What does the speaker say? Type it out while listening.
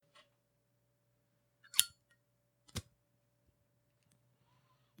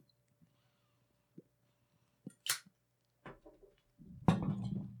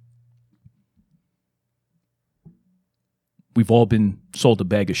we've all been sold a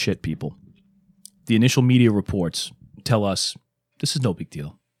bag of shit, people. The initial media reports tell us this is no big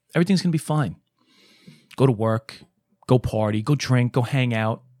deal. Everything's going to be fine. Go to work, go party, go drink, go hang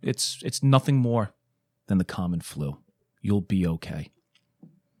out. It's nothing more than the common flu. You'll be okay.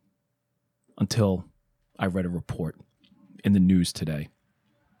 Until I read a report in the news today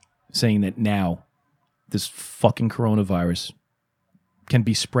saying that now this fucking coronavirus can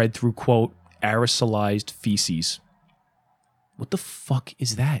be spread through, quote, aerosolized feces. What the fuck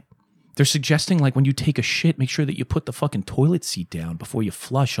is that? They're suggesting, like, when you take a shit, make sure that you put the fucking toilet seat down before you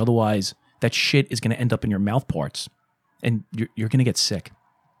flush. Otherwise, that shit is going to end up in your mouth parts, and you're going to get sick.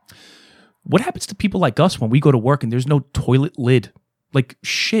 What happens to people like us when we go to work and there's no toilet lid? Like,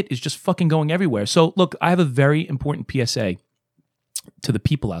 shit is just fucking going everywhere. So, look, I have a very important PSA to the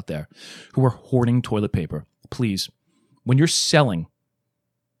people out there who are hoarding toilet paper. Please, when you're selling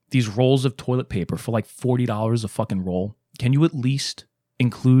these rolls of toilet paper for like $40 a fucking roll, can you at least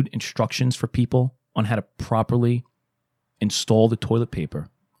include instructions for people on how to properly install the toilet paper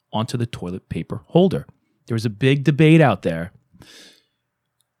onto the toilet paper holder? There was a big debate out there,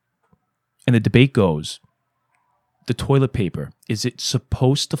 and the debate goes, the toilet paper, is it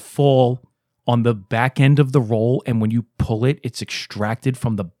supposed to fall on the back end of the roll, and when you pull it, it's extracted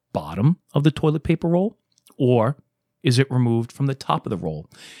from the bottom of the toilet paper roll? Or is it removed from the top of the roll?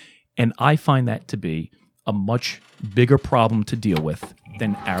 And I find that to be a much bigger problem to deal with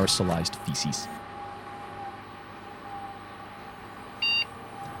than aerosolized feces.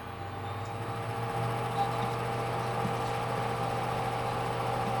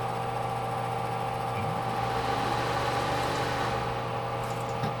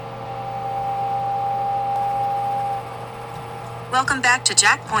 Welcome back to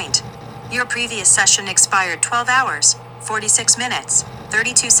Jack Point. Your previous session expired 12 hours, 46 minutes,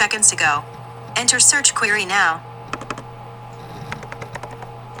 32 seconds ago. Enter search query now.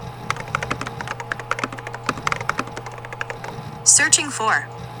 Searching for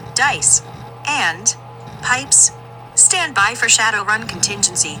dice and pipes. Stand by for Shadowrun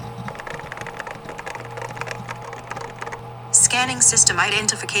contingency. Scanning system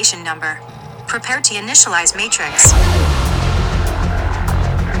identification number. Prepare to initialize matrix.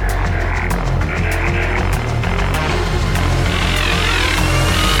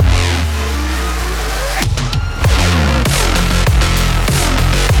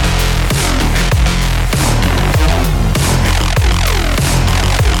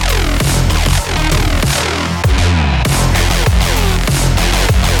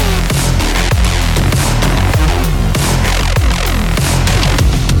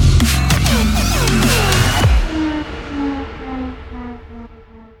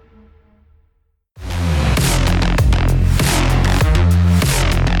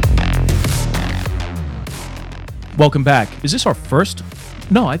 Welcome back. Is this our first?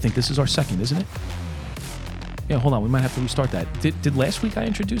 No, I think this is our second, isn't it? Yeah, hold on. We might have to restart that. Did last week I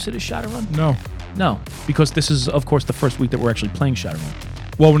introduce it as Shadowrun? No. No, because this is, of course, the first week that we're actually playing Shadowrun.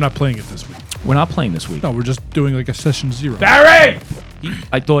 Well, we're not playing it this week. We're not playing this week. No, we're just doing like a session 0. Barry!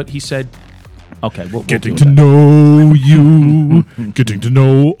 I thought he said... Okay, we'll Getting to know you. Getting to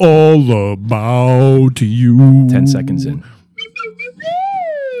know all about you. 10 seconds in.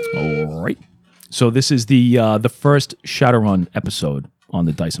 All right. So this is the first Shadowrun episode on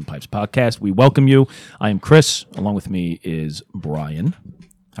the Dice and Pipes podcast. We welcome you. I am Chris. Along with me is Brian.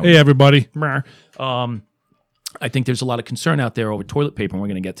 Hey, everybody. I think there's a lot of concern out there over toilet paper, and we're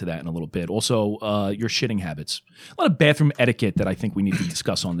going to get to that in a little bit. Also, your shitting habits. A lot of bathroom etiquette that I think we need to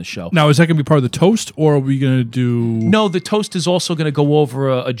discuss on this show. Now, is that going to be part of the toast, or are we going to do... No, the toast is also going to go over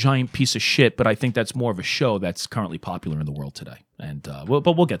a giant piece of shit, but I think that's more of a show that's currently popular in the world today. And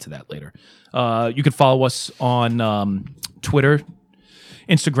but we'll get to that later. You can follow us on Twitter,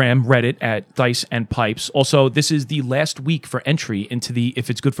 Instagram, Reddit at Dice and Pipes. Also, this is the last week for entry into the If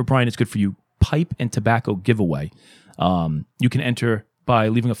It's Good for Brian, It's Good for You pipe and tobacco giveaway. You can enter by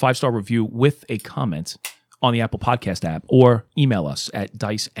leaving a 5-star review with a comment on the Apple Podcast app or email us at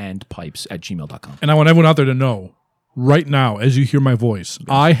diceandpipes@gmail.com. And I want everyone out there to know, right now, as you hear my voice, yes.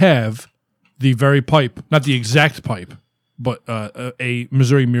 I have the very pipe, not the exact pipe, but a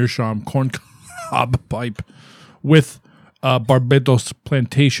Missouri Meerschaum corn cob pipe with Barbados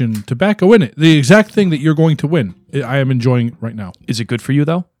Plantation tobacco in it. The exact thing that you're going to win. I am enjoying it right now. Is it good for you,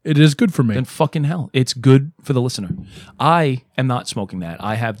 though? It is good for me. Then fucking hell. It's good for the listener. I am not smoking that.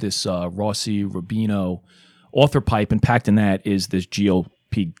 I have this Rossi Rubino author pipe, and packed in that is this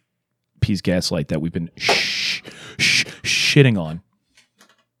GOP Peas Gaslight that we've been shitting on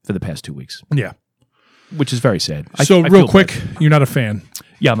for the past 2 weeks. Yeah. Which is very sad. So real quick, you're not a fan.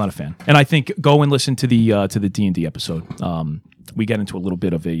 Yeah, I'm not a fan. And I think go and listen to the D&D episode. We get into a little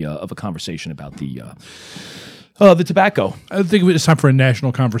bit of a conversation about the tobacco. I think it's time for a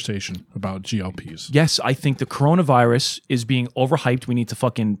national conversation about GLPs. Yes, I think the coronavirus is being overhyped. We need to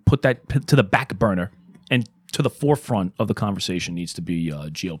fucking put that to the back burner, and to the forefront of the conversation needs to be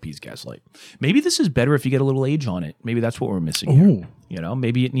GLP's Gaslight. Maybe this is better if you get a little age on it. Maybe that's what we're missing here. Ooh. You know,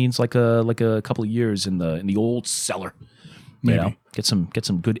 maybe it needs like a couple of years in the old cellar. Maybe. You know, get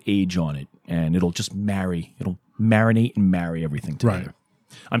some good age on it, and it'll just marry. It'll marinate and marry everything together. Right.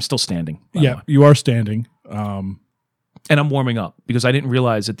 I'm still standing. By the way. You are standing. And I'm warming up because I didn't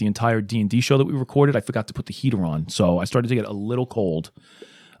realize that the entire D&D show that we recorded, I forgot to put the heater on. So I started to get a little cold.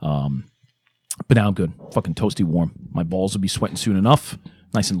 But now I'm good. Fucking toasty warm. My balls will be sweating soon enough.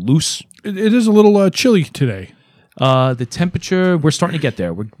 Nice and loose. It is a little chilly today. The temperature, we're starting to get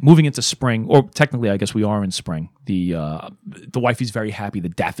there. We're moving into spring, or technically, I guess we are in spring. The wifey's very happy. The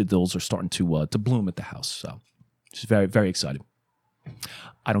daffodils are starting to bloom at the house. So she's very, very excited.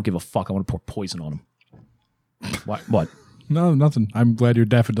 I don't give a fuck. I want to pour poison on them. What? No, nothing. I'm glad your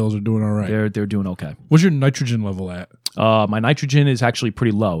daffodils are doing all right. They're doing okay. What's your nitrogen level at? My nitrogen is actually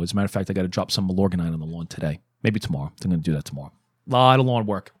pretty low. As a matter of fact, I got to drop some Malorganite on the lawn today. Maybe tomorrow. I'm going to do that tomorrow. A lot of lawn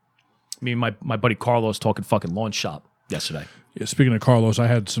work. Me and my buddy Carlos talking fucking lawn shop yesterday. Yeah, speaking of Carlos, I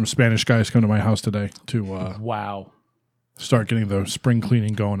had some Spanish guys come to my house today to Wow. start getting the spring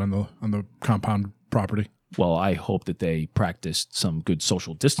cleaning going on the compound property. Well, I hope that they practiced some good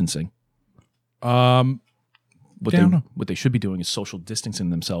social distancing. I don't know. What they should be doing is social distancing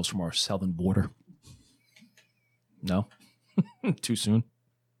themselves from our southern border. No? Too soon?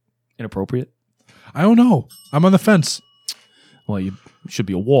 Inappropriate? I don't know. I'm on the fence. Well, you should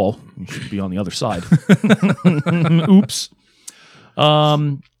be a wall. You should be on the other side. Oops.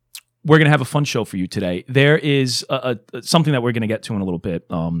 We're going to have a fun show for you today. There is something that we're going to get to in a little bit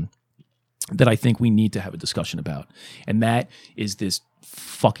that I think we need to have a discussion about. And that is this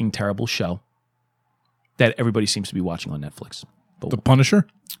fucking terrible show that everybody seems to be watching on Netflix. The Punisher?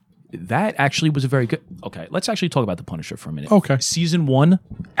 That actually was a very good... Okay, let's actually talk about The Punisher for a minute. Okay. Season 1,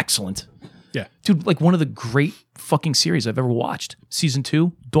 excellent. Yeah. Dude, like one of the great fucking series I've ever watched. Season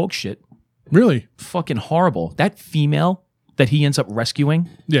 2, dog shit. Really? Fucking horrible. That female that he ends up rescuing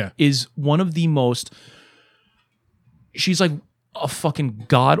is one of the most... She's like a fucking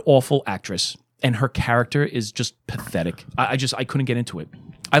god-awful actress, and her character is just pathetic. I couldn't get into it.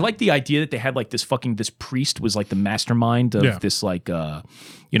 I like the idea that they had like this priest was like the mastermind of this like,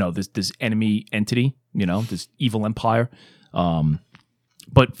 this enemy entity, this evil empire.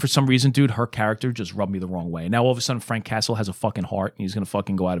 But for some reason, dude, her character just rubbed me the wrong way. And now all of a sudden, Frank Castle has a fucking heart, and he's going to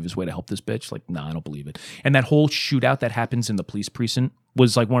fucking go out of his way to help this bitch. Like, nah, I don't believe it. And that whole shootout that happens in the police precinct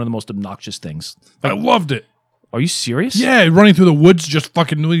was like one of the most obnoxious things. Like, I loved it. Are you serious? Yeah, running through the woods, just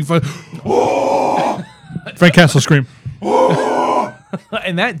fucking doing fun. Frank Castle scream.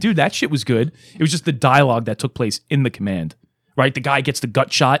 And that shit was good. It was just the dialogue that took place in the command, right? The guy gets the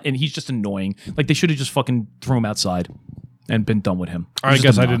gut shot, and he's just annoying. Like, they should have just fucking threw him outside and been done with him. I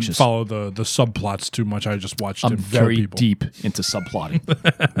guess I didn't follow the subplots too much. I just watched him very kill people. Deep into subplotting.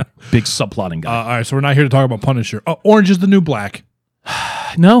 Big subplotting guy. All right, so we're not here to talk about Punisher. Orange is the New Black.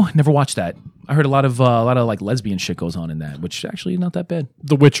 No, never watched that. I heard a lot of like lesbian shit goes on in that, which actually is not that bad.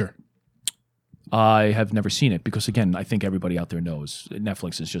 The Witcher. I have never seen it because, again, I think everybody out there knows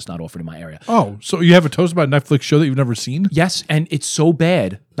Netflix is just not offered in my area. Oh, so you have a toast about a Netflix show that you've never seen? Yes, and it's so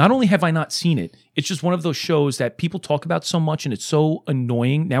bad. Not only have I not seen it, it's just one of those shows that people talk about so much, and it's so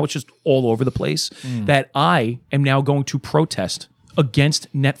annoying. Now it's just all over the place that I am now going to protest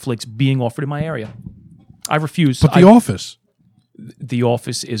against Netflix being offered in my area. I refuse. But The Office. The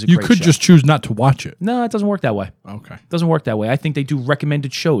Office is a You great could show. just choose not to watch it. No, it doesn't work that way. Okay. It doesn't work that way. I think they do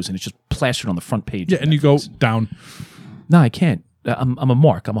recommended shows, and it's just plastered on the front page. Yeah, and you go down. No, I can't. I'm a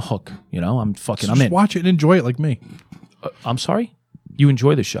mark. I'm a hook. I'm fucking. So I'm just in. watch it and enjoy it like me. I'm sorry. You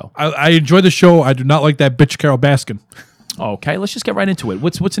enjoy the show. I enjoy the show. I do not like that bitch Carole Baskin. Okay, let's just get right into it.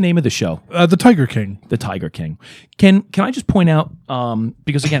 What's the name of the show? The Tiger King. The Tiger King. Can I just point out,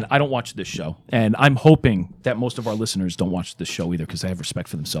 because again, I don't watch this show, and I'm hoping that most of our listeners don't watch this show either because they have respect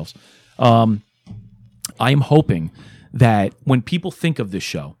for themselves. I am hoping that when people think of this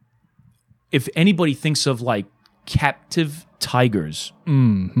show, if anybody thinks of like captive tigers,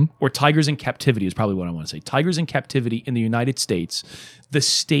 or tigers in captivity is probably what I want to say. Tigers in captivity in the United States, the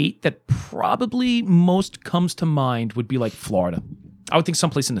state that probably most comes to mind would be like Florida. I would think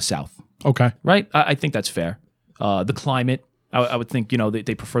someplace in the South. Okay. Right? I think that's fair. The climate, I would think,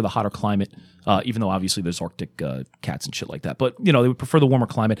 they prefer the hotter climate, even though obviously there's Arctic cats and shit like that. But, they would prefer the warmer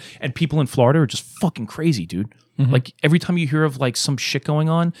climate. And people in Florida are just fucking crazy, dude. Like, every time you hear of, like, some shit going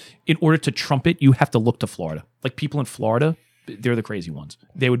on, in order to trump it, you have to look to Florida. Like, people in Florida, they're the crazy ones.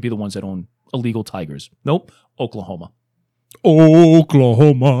 They would be the ones that own illegal tigers. Nope. Oklahoma.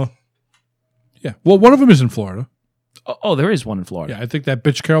 Oklahoma. Yeah. Well, one of them is in Florida. Oh, there is one in Florida. Yeah, I think that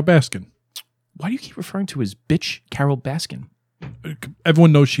bitch Carole Baskin. Why do you keep referring to as bitch Carole Baskin?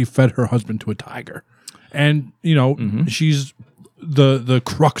 Everyone knows she fed her husband to a tiger. And, she's the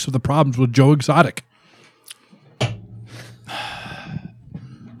crux of the problems with Joe Exotic.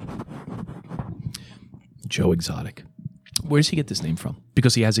 Joe Exotic. Where does he get this name from?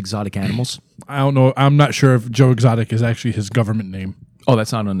 Because he has exotic animals? I don't know. I'm not sure if Joe Exotic is actually his government name. Oh,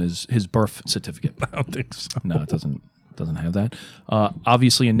 that's not on his birth certificate. I don't think so. No, it doesn't have that.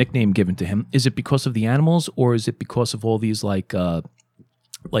 Obviously, a nickname given to him. Is it because of the animals, or is it because of all these like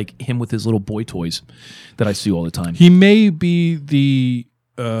him with his little boy toys that I see all the time? He may be the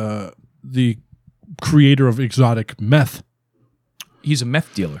creator of exotic meth. He's a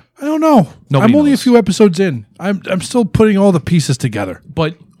meth dealer. I don't know. Nobody I'm only knows. a few episodes in. I'm still putting all the pieces together.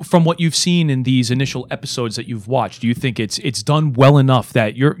 But from what you've seen in these initial episodes that you've watched, do you think it's done well enough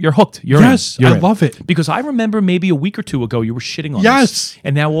that you're hooked? Yes, I love it. Because I remember maybe a week or two ago you were shitting on Yes. this,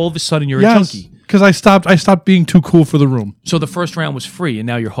 and now all of a sudden you're a junkie. Because I stopped being too cool for the room. So the first round was free, and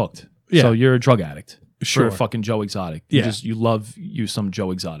now you're hooked. Yeah. So you're a drug addict. Sure. For fucking Joe Exotic. Yeah. You love some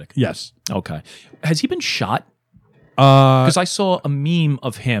Joe Exotic. Yes. Okay. Has he been shot? Because I saw a meme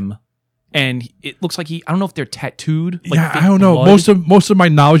of him, and it looks like I don't know if they're tattooed. Like yeah, fake I don't know. blood. Most of my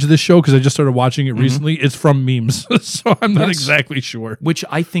knowledge of this show, because I just started watching it recently, is from memes. So I'm not exactly sure. Which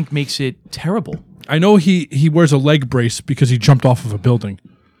I think makes it terrible. I know he wears a leg brace because he jumped off of a building.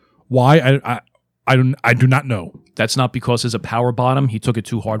 Why? I do not know. That's not because as a power bottom, he took it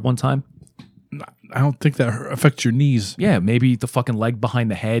too hard one time. I don't think that affects your knees. Yeah, maybe the fucking leg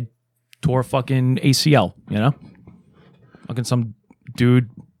behind the head tore fucking ACL, Fucking some dude,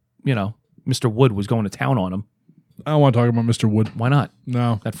 Mr. Wood was going to town on him. I don't want to talk about Mr. Wood. Why not?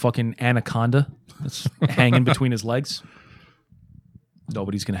 No. That fucking anaconda that's hanging between his legs.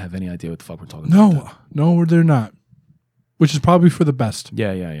 Nobody's going to have any idea what the fuck we're talking about. No, they're not. Which is probably for the best.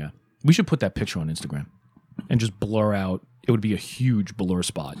 Yeah. We should put that picture on Instagram and just blur out. It would be a huge blur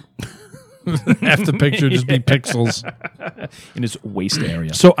spot. Half the picture just be pixels. In his waist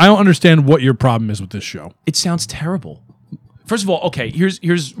area. So I don't understand what your problem is with this show. It sounds terrible. First of all, okay,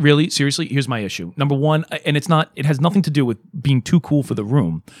 here's really, seriously, here's my issue. Number one, and it has nothing to do with being too cool for the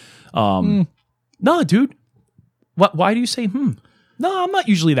room. No, dude. Why do you say, No, I'm not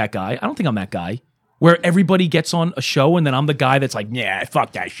usually that guy. I don't think I'm that guy. Where everybody gets on a show and then I'm the guy that's like, yeah,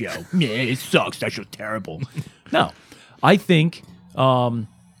 fuck that show. Yeah, it sucks. That show's terrible. No. I think I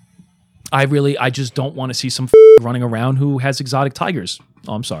just don't want to see some running around who has exotic tigers.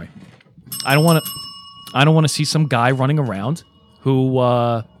 Oh, I'm sorry. I don't want to see some guy running around who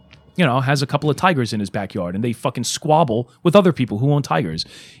has a couple of tigers in his backyard and they fucking squabble with other people who own tigers.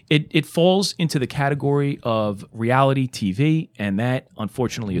 It falls into the category of reality TV, and that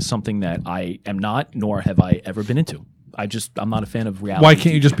unfortunately is something that I am not, nor have I ever been into. I'm not a fan of reality. Why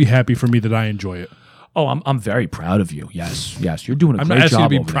can't you just be happy for me that I enjoy it? Oh, I'm very proud of you. Yes, you're doing a I'm great not asking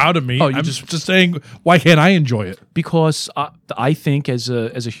job. you to be proud of me. I'm just saying, why can't I enjoy it? Because I think as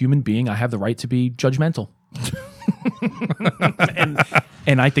a human being, I have the right to be judgmental.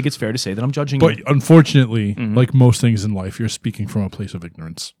 and I think it's fair to say that I'm judging you. But unfortunately, like most things in life, you're speaking from a place of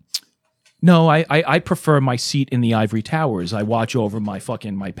ignorance. No, I prefer my seat in the ivory towers. I watch over my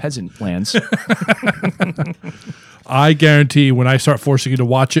peasant lands. I guarantee when I start forcing you to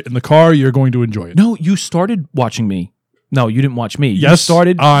watch it in the car, you're going to enjoy it. No, you started watching me. No, you didn't watch me. Yes, you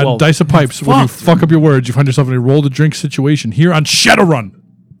started on Dice of Pipes. When you fuck up your words, you find yourself in a roll to drink situation. Here on Shadowrun,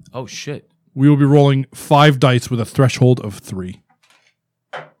 oh shit, we will be rolling 5 dice with a threshold of 3.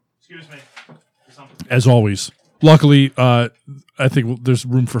 Excuse me. As always. Luckily, I think there's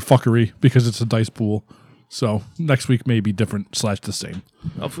room for fuckery because it's a dice pool. So next week may be different / the same.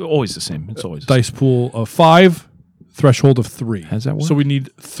 Always the same. It's always Dice pool of 5, threshold of 3. How does that work? So we need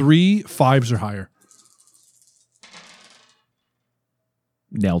 3 5s or higher.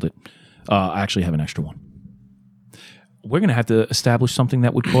 Nailed it. I actually have an extra one. We're going to have to establish something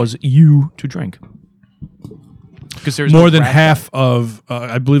that would cause you to drink. Because there's more than half of,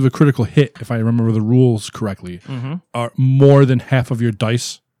 I believe, a critical hit, if I remember the rules correctly, are more than half of your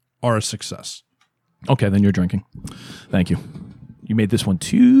dice are a success. Okay, then you're drinking. Thank you. You made this one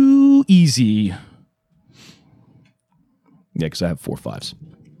too easy. Yeah, because I have 4 5s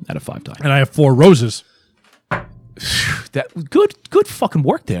out of 5 die. And I have 4 roses. That good fucking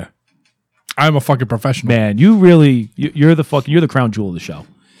work there. I'm a fucking professional. Man, you're the crown jewel of the show.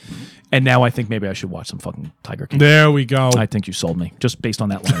 And now I think maybe I should watch some fucking Tiger King. There we go. I think you sold me just based on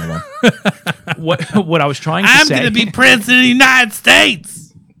that line alone. What I was trying to say. I'm going to be president of the United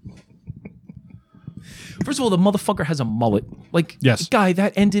States. First of all, the motherfucker has a mullet. Like, yes. Guy,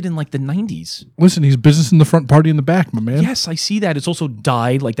 that ended in like the 90s. Listen, he's business in the front, party in the back, my man. Yes, I see that. It's also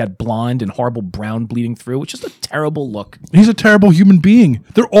dyed like that blonde and horrible brown bleeding through. It's just a terrible look. He's a terrible human being.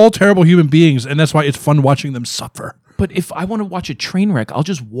 They're all terrible human beings, and that's why it's fun watching them suffer. But if I want to watch a train wreck, I'll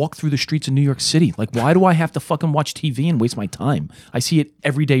just walk through the streets of New York City. Like, why do I have to fucking watch TV and waste my time? I see it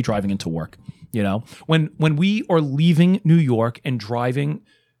every day driving into work. You know, when we are leaving New York and driving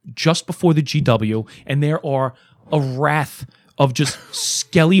just before the GW, and there are a wrath of just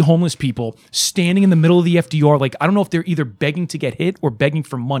skelly homeless people standing in the middle of the FDR. Like, I don't know if they're either begging to get hit or begging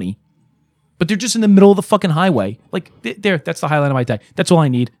for money, but they're just in the middle of the fucking highway. Like, that's the highlight of my day. That's all I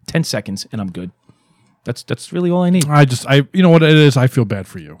need. 10 seconds, and I'm good. That's really all I need. You know what it is? I feel bad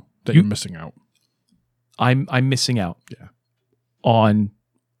for you that you're missing out. I'm missing out. Yeah. On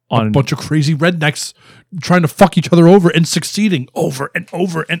a bunch of crazy rednecks trying to fuck each other over and succeeding over and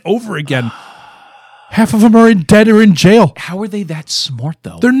over and over again. Half of them are dead or in jail. How are they that smart,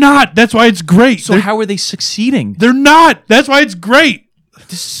 though? They're not. That's why it's great. So how are they succeeding? They're not. That's why it's great.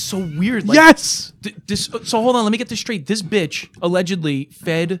 This is so weird. Like, yes. So hold on. Let me get this straight. This bitch allegedly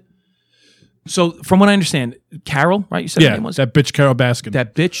fed. So from what I understand, Carole, right? You said her name was? That bitch Carole Baskin.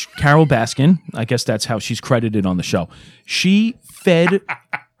 That bitch Carole Baskin. I guess that's how she's credited on the show. She fed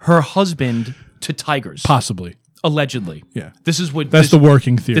her husband to tigers. Possibly. Allegedly. Yeah. That's the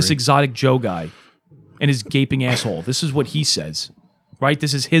working theory. This exotic Joe guy and his gaping asshole. This is what he says. Right?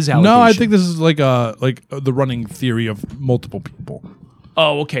 This is his allegation. No, I think this is like the running theory of multiple people.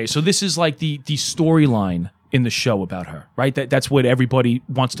 Oh, okay. So this is like the storyline in the show about her, right? That's what everybody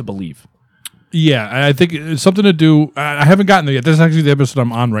wants to believe. Yeah, I think it's something to do. I haven't gotten there yet. This is actually the episode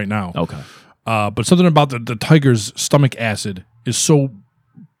I'm on right now. Okay. But something about the tiger's stomach acid is so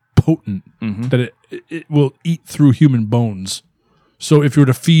potent that it will eat through human bones. So if you were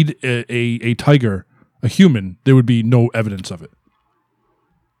to feed a tiger a human, there would be no evidence of it.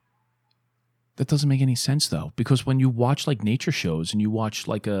 That doesn't make any sense, though, because when you watch like nature shows and you watch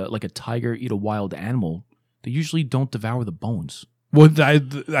like a tiger eat a wild animal, they usually don't devour the bones. Well,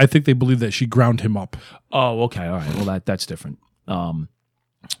 I think they believe that she ground him up. Oh, okay, all right. Well, that's different.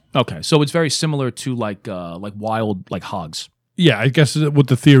 Okay, so it's very similar to like wild like hogs. Yeah, I guess what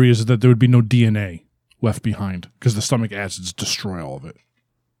the theory is that there would be no DNA left behind because the stomach acids destroy all of it.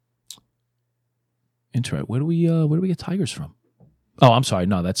 Interesting. Where do we get tigers from? Oh, I'm sorry.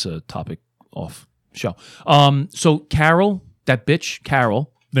 No, that's a topic off show. So Carole, that bitch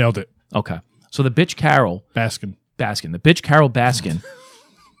Carole, nailed it. Okay, so the bitch Carole Baskin. The bitch Carole Baskin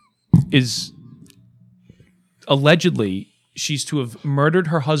is allegedly she's to have murdered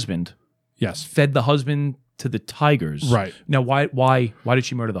her husband. Yes, fed the husband to the tigers. Right. Now, why did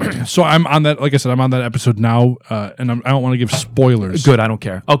she murder the husband? So I'm on that. Like I said, I'm on that episode now, and I don't want to give spoilers. Good, I don't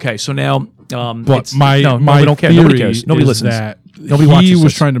care. Okay, so now, but we don't care. Nobody cares. Nobody listens. That nobody watches. He was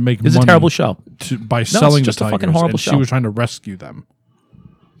this. trying to make this money. Is a terrible show by selling just the tigers, a fucking horrible and show. She was trying to rescue them.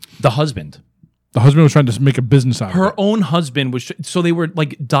 The husband. The husband was trying to make a business out of it. Her own husband was. So they were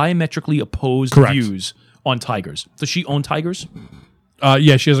like diametrically opposed views on tigers. Does she own tigers?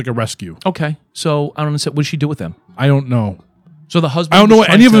 Yeah, she has like a rescue. Okay, so I don't understand. What does she do with them? I don't know. So the husband. I don't know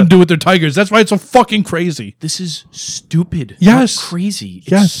what any of them do with their tigers. That's why it's so fucking crazy. This is stupid. Yes, not crazy.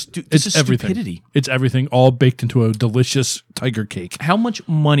 Yes, this is everything. Stupidity. It's everything, all baked into a delicious tiger cake. How much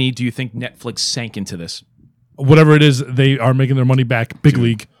money do you think Netflix sank into this? Whatever it is, they are making their money back. Big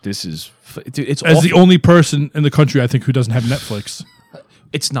league. This is. It's as awful. the only person in the country, I think, who doesn't have Netflix.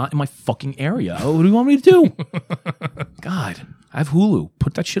 It's not in my fucking area. What do you want me to do? God, I have Hulu.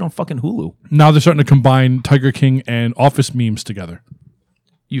 Put that shit on fucking Hulu. Now they're starting to combine Tiger King and Office memes together.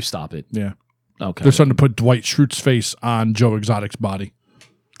 You stop it. Yeah. Okay. They're starting to put Dwight Schrute's face on Joe Exotic's body.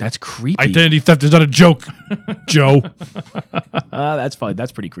 That's creepy. Identity theft is not a joke, Joe. That's fine.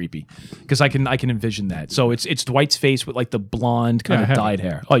 That's pretty creepy because I can envision that. So it's Dwight's face with like the blonde kind of dyed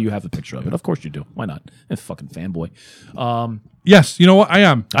hair. Oh, you have a picture of it. Of course you do. Why not? A fucking fanboy. Yes, you know what? I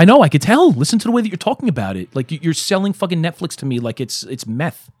am. I know. I could tell. Listen to the way that you're talking about it. Like you're selling fucking Netflix to me like it's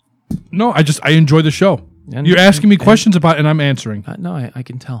meth. No, I enjoy the show. And you're asking me questions about it, and I'm answering. No, I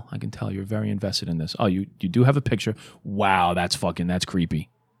can tell. I can tell. You're very invested in this. Oh, you do have a picture. Wow, that's creepy.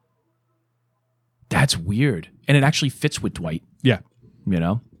 That's weird. And it actually fits with Dwight. Yeah. You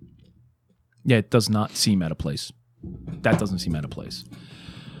know? Yeah, it does not seem out of place. That doesn't seem out of place.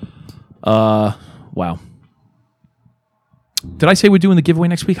 Wow. Did I say we're doing the giveaway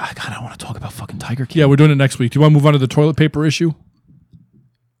next week? God, I don't want to talk about fucking Tiger King. Yeah, we're doing it next week. Do you want to move on to the toilet paper issue?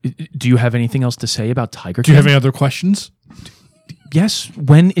 Do you have anything else to say about Tiger King? Do you have any other questions? Yes.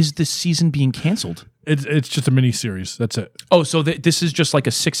 When is this season being canceled? It's just a mini series. That's it. Oh, so this is just like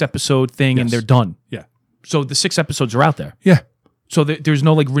a 6-episode thing and they're done. Yeah. So the 6 episodes are out there. Yeah. So there's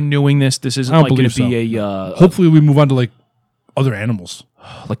no like renewing this. This isn't like going to be a. Hopefully, we move on to like other animals,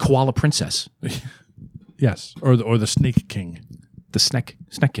 like Koala Princess. Yes, or the Snake King, the Snake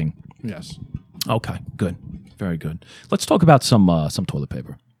King. Yes. Okay. Good. Very good. Let's talk about some toilet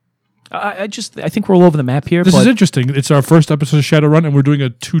paper. I think we're all over the map here. This is interesting. It's our first episode of Shadowrun, and we're doing a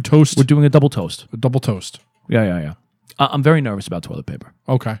 2-toast. We're doing a double toast. A double toast. Yeah. I'm very nervous about toilet paper.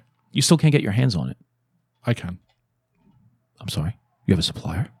 Okay. You still can't get your hands on it. I can. I'm sorry. You have a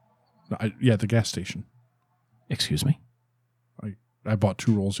supplier? Yeah, the gas station. Excuse me? I bought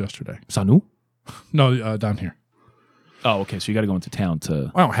 2 rolls yesterday. Sanu? No, down here. Oh, okay. So you got to go into town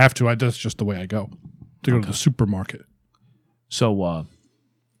to... I don't have to. That's just the way I go. To go to the supermarket. So,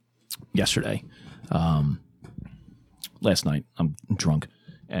 yesterday, last night, I'm drunk,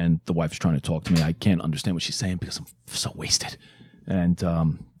 and the wife's trying to talk to me. I can't understand what she's saying because I'm so wasted. And,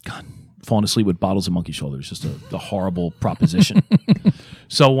 God, falling asleep with bottles of monkey shoulder is just a horrible proposition.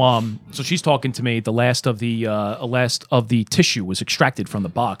 So she's talking to me. The last of the tissue was extracted from the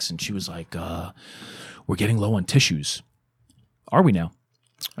box, and she was like, "We're getting low on tissues. Are we now?"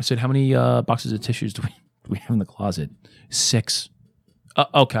 I said, "How many boxes of tissues do we have in the closet?" 6.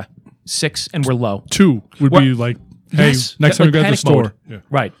 Okay, 6, and we're low. 2 would be like, hey, yes, next time we go to the store. Mode. Yeah.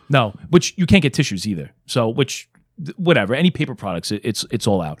 Right. No, which you can't get tissues either. So whatever, any paper products, it's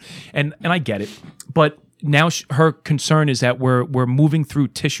all out, and I get it, but now her concern is that we're moving through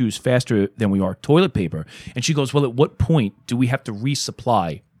tissues faster than we are toilet paper, and she goes, well, at what point do we have to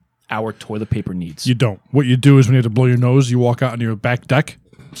resupply our toilet paper needs? You don't. What you do is when you have to blow your nose, you walk out on your back deck.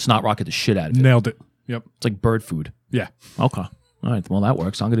 Snot rocket the shit out of it. Nailed it. Yep. It's like bird food. Yeah. Okay. All right. Well, that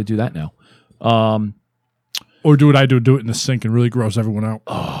works. I'm going to do that now. Or do what I do it in the sink and really gross everyone out.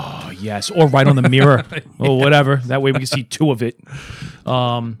 Oh, yes. Or right on the mirror or whatever. That way we can see 2 of it.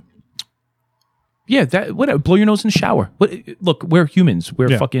 Yeah, that whatever. Blow your nose in the shower. Look, we're humans. We're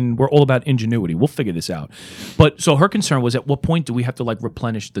all about ingenuity. We'll figure this out. But so her concern was, at what point do we have to like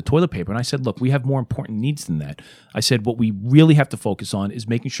replenish the toilet paper? And I said, look, we have more important needs than that. I said, what we really have to focus on is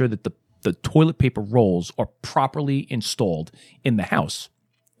making sure that the toilet paper rolls are properly installed in the house.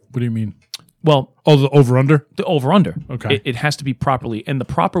 What do you mean? Well, the over-under? The over-under. Okay. It has to be properly, and the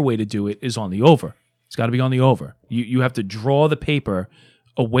proper way to do it is on the over. It's got to be on the over. You have to draw the paper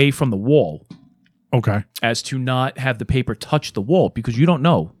away from the wall. Okay. As to not have the paper touch the wall, because you don't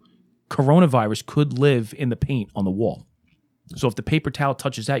know. Coronavirus could live in the paint on the wall. So if the paper towel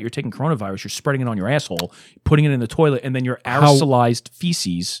touches that, you're taking coronavirus, you're spreading it on your asshole, putting it in the toilet, and then your aerosolized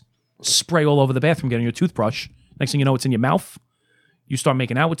feces spray all over the bathroom, getting your toothbrush. Next thing you know, it's in your mouth. You start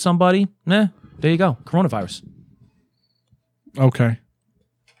making out with somebody. There you go. Coronavirus. Okay.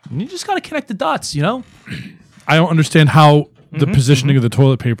 You just got to connect the dots, you know? I don't understand how the positioning of the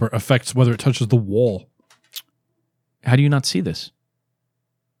toilet paper affects whether it touches the wall. How do you not see this?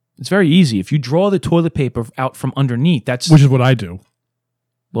 It's very easy. If you draw the toilet paper out from underneath, which is what I do.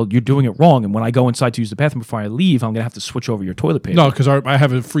 Well, you're doing it wrong, and when I go inside to use the bathroom before I leave, I'm going to have to switch over your toilet paper. No, because I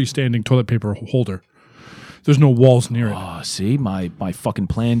have a freestanding toilet paper holder. There's no walls near it. Oh, see? My fucking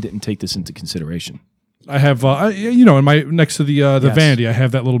plan didn't take this into consideration. I have, in my next to the vanity, I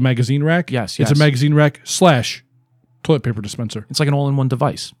have that little magazine rack. Yes. It's a magazine rack / toilet paper dispenser. It's like an all-in-one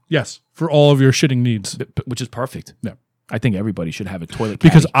device. Yes, for all of your shitting needs. Which is perfect. Yeah. I think everybody should have a toilet caddy.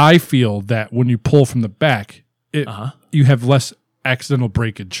 Because I feel that when you pull from the back, you have less accidental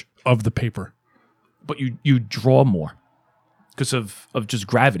breakage of the paper. But you draw more because of just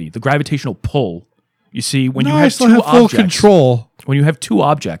gravity. The gravitational pull. You see, when you have two objects, full control. When you have 2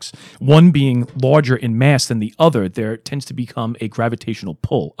 objects, one being larger in mass than the other, there tends to become a gravitational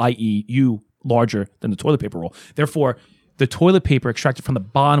pull, i.e., you larger than the toilet paper roll. Therefore, the toilet paper extracted from the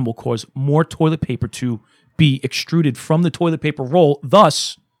bottom will cause more toilet paper to be extruded from the toilet paper roll,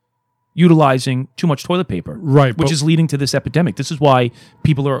 thus utilizing too much toilet paper. Right. Which is leading to this epidemic. This is why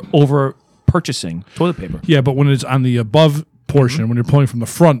people are over purchasing toilet paper. Yeah, but when it's on the above portion, when you're pulling from the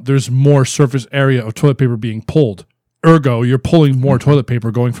front, there's more surface area of toilet paper being pulled. Ergo, you're pulling more toilet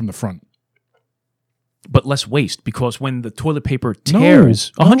paper going from the front. But less waste, because when the toilet paper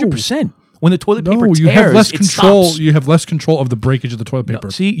tears, 100%. When the toilet paper tears, you have less it control. stops. You have less control of the breakage of the toilet paper. No,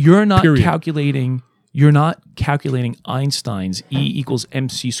 see, you're not calculating Einstein's E =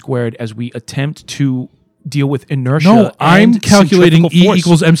 mc squared as we attempt to deal with inertia. No, I'm calculating E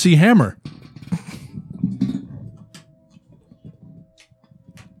force. = mc hammer.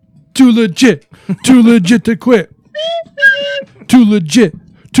 Too legit to quit. Too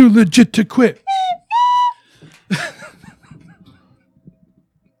legit to quit.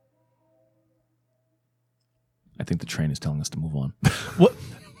 I think the train is telling us to move on. What,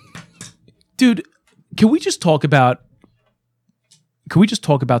 dude? Can we just talk about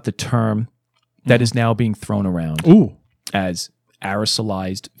the term that is now being thrown around as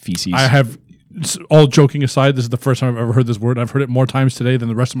aerosolized feces? I have, all joking aside, this is the first time I've ever heard this word. I've heard it more times today than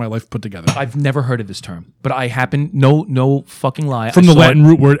the rest of my life put together. I've never heard of this term, but I happen, no fucking lie. From the Latin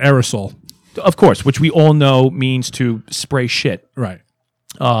root word aerosol. Of course, which we all know means to spray shit. Right.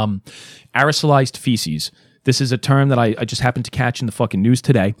 Aerosolized feces. This is a term that I just happened to catch in the fucking news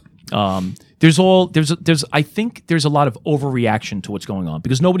today. I think there's a lot of overreaction to what's going on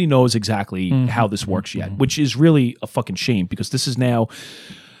because nobody knows exactly how this works yet, which is really a fucking shame because this is now,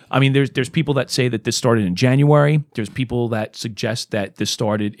 I mean, there's people that say that this started in January. There's people that suggest that this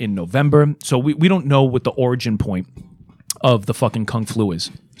started in November. So we don't know what the origin point of the fucking Kung Flu is.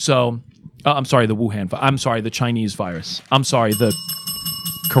 So, I'm sorry, the Wuhan, I'm sorry, the Chinese virus. I'm sorry, the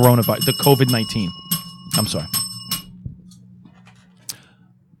coronavirus, the COVID-19. I'm sorry.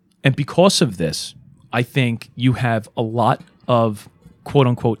 And because of this, I think you have a lot of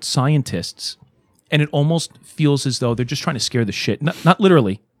quote-unquote scientists, and it almost feels as though they're just trying to scare the shit. Not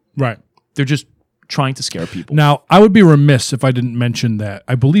literally. Right. They're just trying to scare people. Now, I would be remiss if I didn't mention that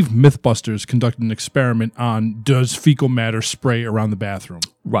I believe Mythbusters conducted an experiment on does fecal matter spray around the bathroom.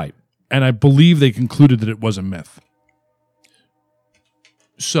 Right. And I believe they concluded that it was a myth.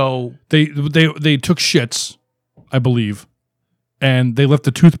 So they took shits, I believe, and they left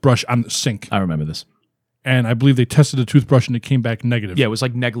the toothbrush on the sink. I remember this. And I believe they tested the toothbrush and it came back negative. Yeah, it was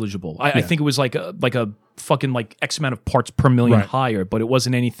like negligible. I think it was like a fucking like X amount of parts per million higher, but it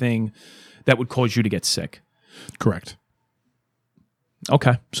wasn't anything that would cause you to get sick. Correct.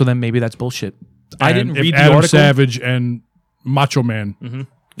 Okay, so then maybe that's bullshit. I didn't read the Adam article. Savage and Macho Man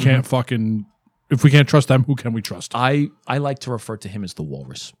can't fucking. If we can't trust them, who can we trust? I like to refer to him as the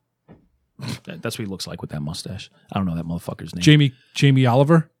Walrus. That's what he looks like with that mustache. I don't know that motherfucker's name. Jamie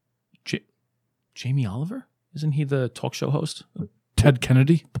Oliver? Jamie Oliver? Isn't he the talk show host? Ted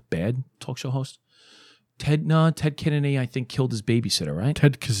Kennedy? The bad talk show host? Ted Kennedy, I think, killed his babysitter, right?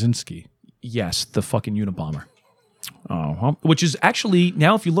 Ted Kaczynski. Yes, the fucking Unabomber. Oh, which is actually,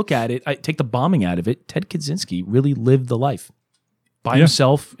 now if you look at it, I take the bombing out of it, Ted Kaczynski really lived the life. By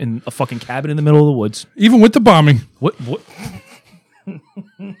himself in a fucking cabin in the middle of the woods. Even with the bombing. What? You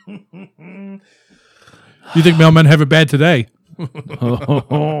think mailmen have it bad today?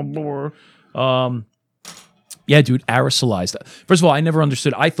 Yeah, dude, aerosolized. First of all, I never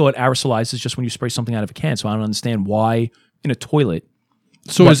understood. I thought aerosolized is just when you spray something out of a can, so I don't understand why in a toilet.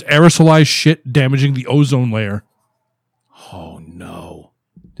 So is aerosolized shit damaging the ozone layer? Oh, no.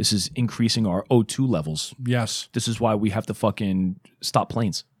 This is increasing our O2 levels. Yes. This is why we have to fucking stop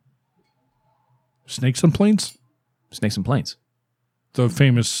planes. Snakes on planes? Snakes and planes. The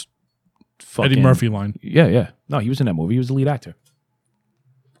famous Eddie Murphy line. Yeah. No, he was in that movie. He was the lead actor.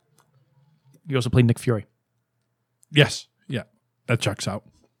 He also played Nick Fury. Yes. Yeah. That checks out.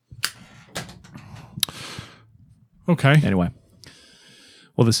 Okay. Anyway.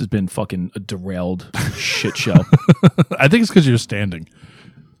 Well, this has been fucking a derailed shit show. I think it's because you're standing.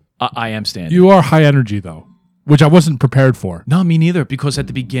 I am standing. You are high energy, though, which I wasn't prepared for. No, me neither. Because at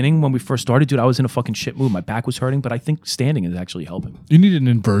the beginning, when we first started, dude, I was in a fucking shit mood. My back was hurting, but I think standing is actually helping. You need an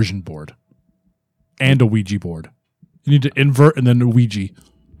inversion board and a Ouija board. You need to invert and then a Ouija.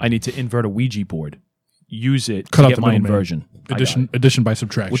 I need to invert a Ouija board. Use it Cut to out get the my middleman. inversion. Addition by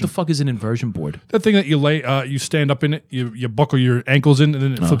subtraction. What the fuck is an inversion board? That thing that you lay, you stand up in it, you buckle your ankles in, and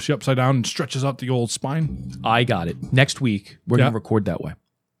then it flips you upside down and stretches out the old spine. I got it. Next week, we're going to record that way.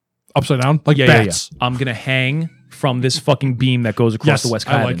 Upside down? Like bats. Yeah. I'm going to hang from this fucking beam that goes across the West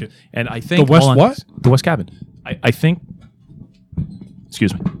Cabin. I like it. And I think... The West what? The West Cabin. I think...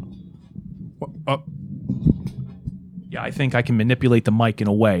 Excuse me. Yeah, I think I can manipulate the mic in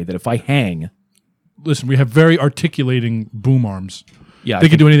a way that if I hang... Listen, we have very articulating boom arms. Yeah, they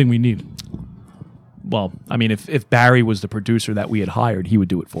can do anything we need. Well, I mean, if Barry was the producer that we had hired, he would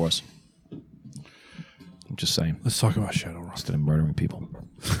do it for us. I'm just saying. Let's talk about Shadowrun. Instead of murdering people.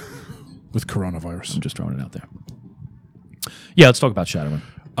 With coronavirus. I'm just throwing it out there. Yeah, let's talk about Shadowrun.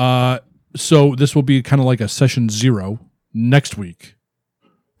 So this will be kind of like a session 0 next week.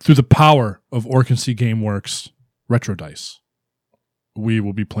 Through the power of Orcansea Gameworks Retro Dice, we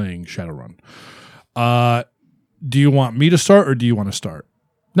will be playing Shadowrun. Do you want me to start or do you want to start?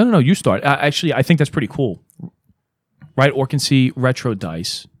 No, you start. Actually, I think that's pretty cool. Right? Orcansea Retro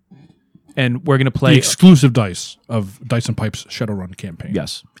Dice And we're going to The play... exclusive dice of Dice and Pipes Shadowrun campaign.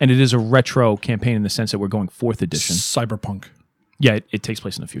 Yes. And it is a retro campaign in the sense that we're going 4th edition. Cyberpunk. Yeah, it takes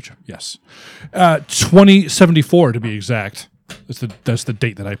place in the future. Yes. 2074 to be exact. That's the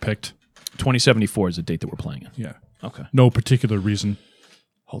date that I picked. 2074 is the date that we're playing in. Yeah. Okay. No particular reason.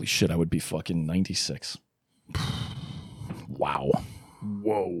 Holy shit, I would be fucking 96. Wow.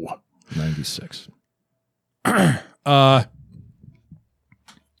 Whoa. 96.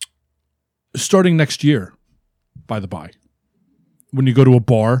 Starting next year, by the by, when you go to a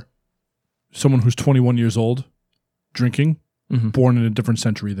bar, someone who's 21 years old, drinking, born in a different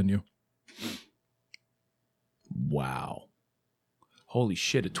century than you. Wow. Holy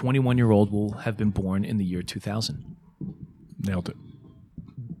shit, a 21-year-old will have been born in the year 2000. Nailed it.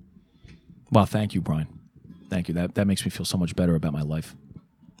 Wow, thank you, Brian. Thank you. That makes me feel so much better about my life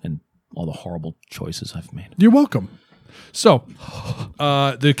and all the horrible choices I've made. You're welcome. So,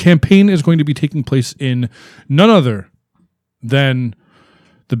 the campaign is going to be taking place in none other than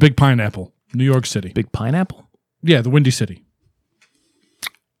the Big Pineapple, New York City. Big Pineapple? Yeah, the Windy City.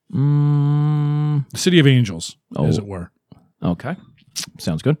 The City of Angels, as it were. Okay.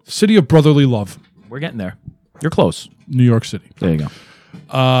 Sounds good. City of Brotherly Love. We're getting there. You're close. New York City. There you go.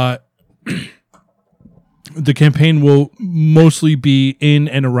 The campaign will mostly be in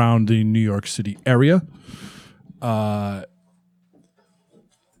and around the New York City area. I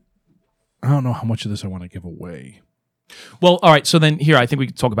don't know how much of this I want to give away. Well, all right. So then here, I think we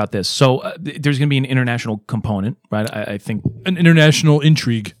can talk about this. So there's going to be an international component, right? I think an international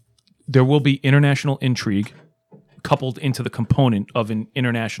intrigue. There will be international intrigue coupled into the component of an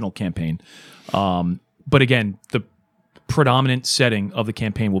international campaign. But again, the predominant setting of the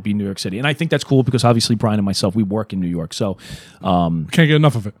campaign will be New York City. And I think that's cool because obviously Brian and myself, we work in New York. So can't get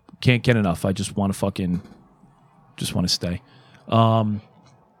enough of it. Can't get enough. I just want to stay.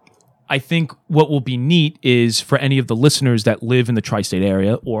 I think what will be neat is for any of the listeners that live in the tri-state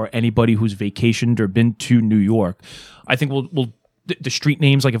area or anybody who's vacationed or been to New York, I think we'll the street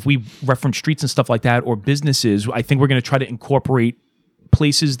names, like if we reference streets and stuff like that or businesses, I think we're going to try to incorporate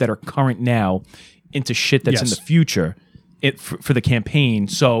places that are current now into shit that's in the future for the campaign.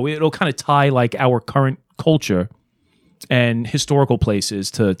 So it'll kind of tie like our current culture and historical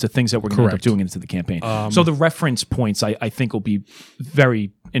places to things that we're going to end up doing into the campaign. So the reference points, I think, will be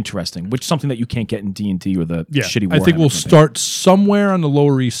very interesting, which is something that you can't get in D&D or the shitty Warhammer I think we'll campaign. start somewhere on the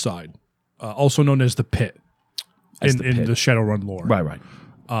Lower East Side, also known as the Pit, in the Shadowrun lore. Right.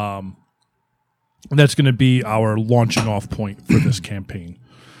 That's going to be our launching off point for this campaign.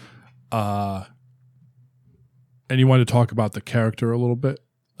 And you want to talk about the character a little bit?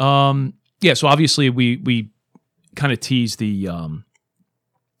 Yeah, so obviously we kind of tease the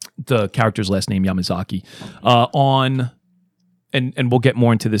character's last name, Yamazaki, and we'll get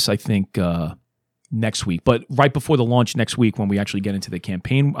more into this, I think, next week. But right before the launch next week, when we actually get into the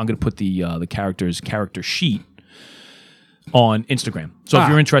campaign, I'm going to put the character's character sheet on Instagram. So if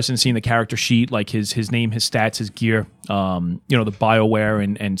you're interested in seeing the character sheet, like his name, his stats, his gear, the BioWare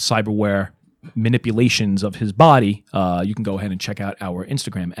and cyberware manipulations of his body, you can go ahead and check out our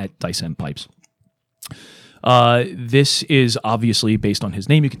Instagram at Dice and Pipes. This is obviously based on his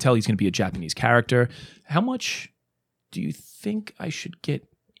name. You can tell he's going to be a Japanese character. How much do you think I should get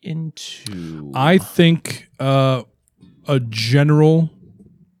into? I think a general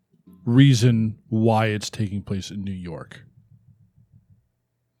reason why it's taking place in New York,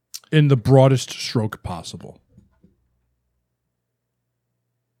 in the broadest stroke possible.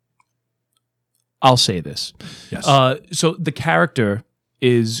 I'll say this. Yes. So the character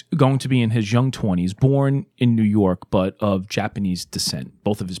is going to be in his young 20s, born in New York, but of Japanese descent.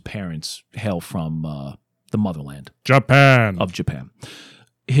 Both of his parents hail from the motherland. Japan. Of Japan.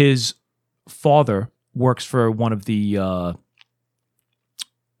 His father works for one of the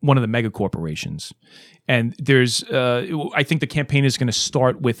mega corporations. And there's, I think the campaign is going to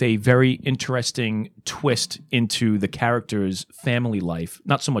start with a very interesting twist into the character's family life.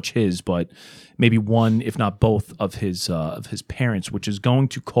 Not so much his, but maybe one, if not both, of his parents, which is going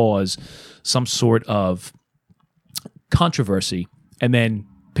to cause some sort of controversy and then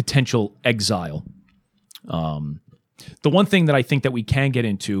potential exile. The one thing that I think that we can get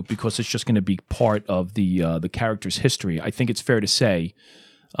into, because it's just going to be part of the character's history, I think it's fair to say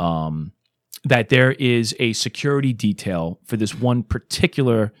that there is a security detail for this one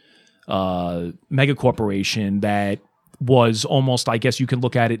particular mega corporation that was almost, I guess you could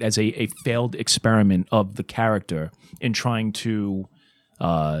look at it as a failed experiment of the character in trying to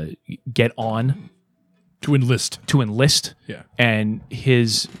get on. To enlist. Yeah. And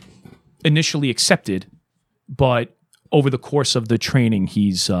his initially accepted, but over the course of the training,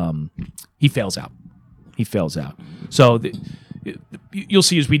 he fails out. He fails out. So you'll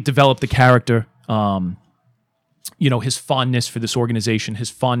see as we develop the character, his fondness for this organization, his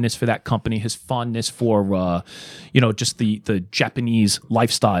fondness for that company, his fondness for, just the Japanese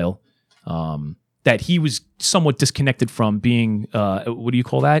lifestyle, that he was somewhat disconnected from being, what do you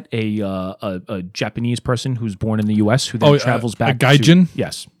call that? A Japanese person who's born in the U.S. who then travels back. A gaijin?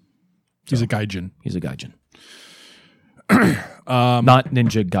 Yes. He's a gaijin. He's a gaijin. Not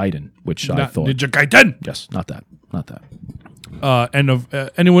Ninja Gaiden, which I thought. Ninja Gaiden! Yes, not that. Not that. And of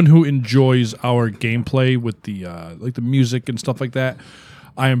anyone who enjoys our gameplay with the the music and stuff like that,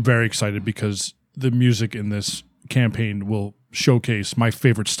 I am very excited because the music in this campaign will showcase my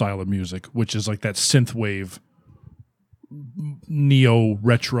favorite style of music, which is like that synth wave, neo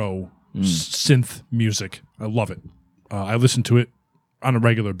retro synth music. I love it. I listen to it on a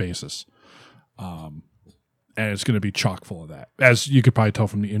regular basis, and it's going to be chock full of that, as you could probably tell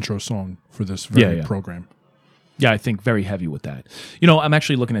from the intro song for this very program. Yeah, I think very heavy with that. I'm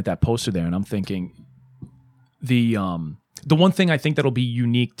actually looking at that poster there, and I'm thinking the one thing I think that'll be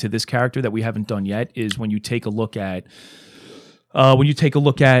unique to this character that we haven't done yet is when you take a look at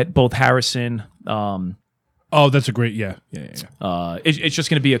both Harrison. Oh, that's a great yeah. It's just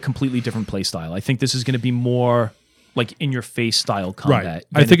going to be a completely different play style. I think this is going to be more like in your face style combat.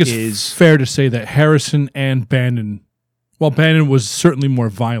 Right. I think it's fair to say that Harrison and Bannon, while Bannon was certainly more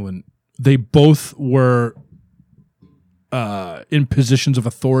violent, they both were in positions of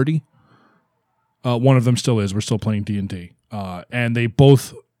authority. One of them still is. We're still playing D&D. And they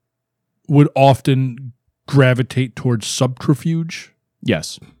both would often gravitate towards subterfuge.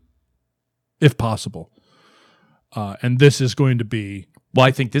 Yes. If possible. And this is going to be... Well,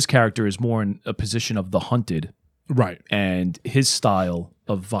 I think this character is more in a position of the hunted. Right. And his style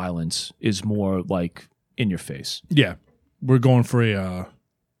of violence is more like in your face. Yeah. We're going for a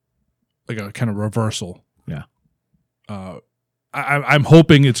kind of reversal. Yeah. I'm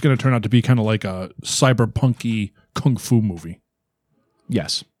hoping it's going to turn out to be kind of like a cyberpunky kung fu movie.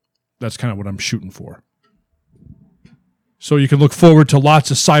 Yes. That's kind of what I'm shooting for. So you can look forward to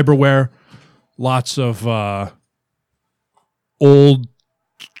lots of cyberware, lots of old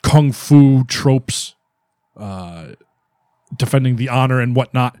kung fu tropes, defending the honor and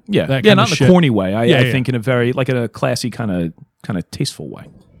whatnot. Yeah, that not in a corny way. I think in a very, like in a classy kind of tasteful way.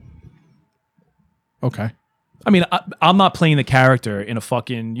 Okay. I mean, I'm not playing the character in a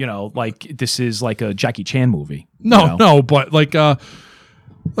fucking, like this is like a Jackie Chan movie. No, but like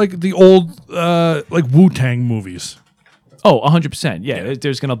the old like Wu-Tang movies. Oh, 100%. Yeah,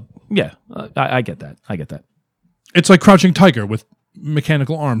 there's gonna. Yeah, I get that. I get that. It's like Crouching Tiger with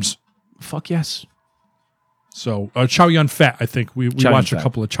mechanical arms. Fuck yes. So Chow Yun Fat, I think we watched a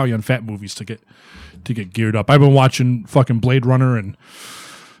couple of Chow Yun Fat movies to get geared up. I've been watching fucking Blade Runner and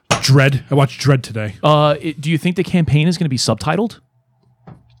Dread. I watched Dread today. Do you think the campaign is going to be subtitled?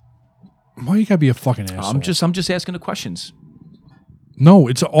 Why you gotta be a fucking asshole? I'm just asking the questions. No,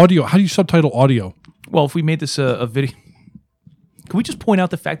 it's audio. How do you subtitle audio? Well, if we made this a video, can we just point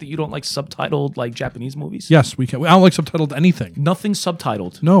out the fact that you don't like subtitled like Japanese movies? Yes, we can. I don't like subtitled anything. Nothing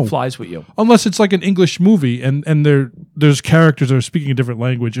subtitled. No, flies with you unless it's like an English movie and there's characters that are speaking a different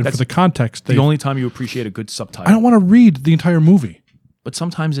language, and for the context, the only time you appreciate a good subtitle. I don't want to read the entire movie. But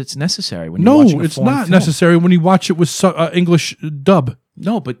sometimes it's necessary when you're watching a it's foreign not film. necessary when you watch it with English dub.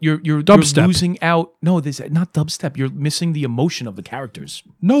 No, but you're dubstep. losing out. No, this not dubstep. You're missing the emotion of the characters.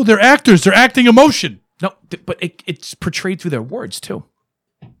 No, they're actors. They're acting emotion. No, but it's portrayed through their words too.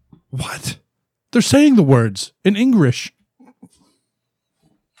 What? They're saying the words in English.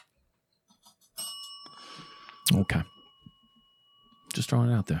 Okay. Just throwing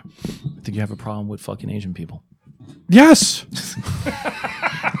it out there. I think you have a problem with fucking Asian people. Yes.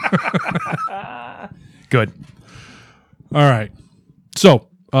 Good. All right. So,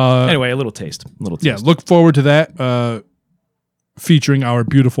 anyway, a little taste. Yeah, look forward to that. Featuring our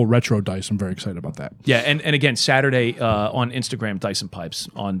beautiful retro dice. I'm very excited about that. Yeah, and again, Saturday on Instagram, Dice and Pipes,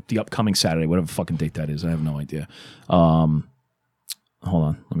 on the upcoming Saturday, whatever fucking date that is. I have no idea. Hold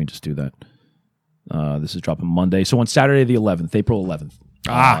on. Let me just do that. This is dropping Monday. So on Saturday the 11th, April 11th,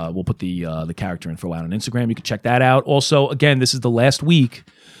 we'll put the character info out on Instagram. You can check that out. Also, again, this is the last week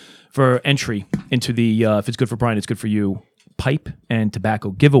for entry into the If It's Good for Brian, It's Good for You pipe and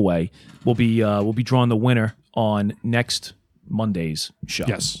tobacco giveaway. We'll be drawing the winner on next Monday's show.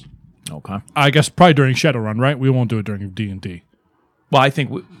 Yes. Okay. I guess probably during Shadowrun, right? We won't do it during D&D. Well, I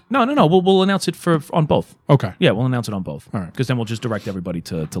think no. We'll announce it on both. Okay. Yeah, we'll announce it on both. All right. Because then we'll just direct everybody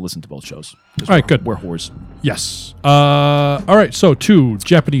to listen to both shows. All right, good. We're whores. Yes. All right. So 2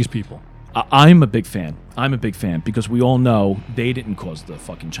 Japanese people. I'm a big fan. I'm a big fan because we all know they didn't cause the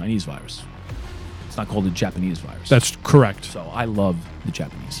fucking Chinese virus. It's not called the Japanese virus. That's correct. So I love the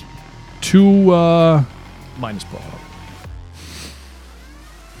Japanese. Minus Paul.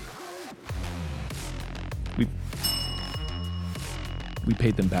 We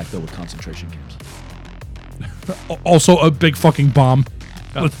paid them back though with concentration camps. Also a big fucking bomb.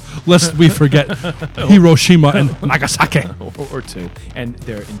 Lest we forget Hiroshima and Nagasaki. or two. And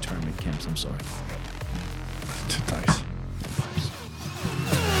their internment camps, I'm sorry. Nice.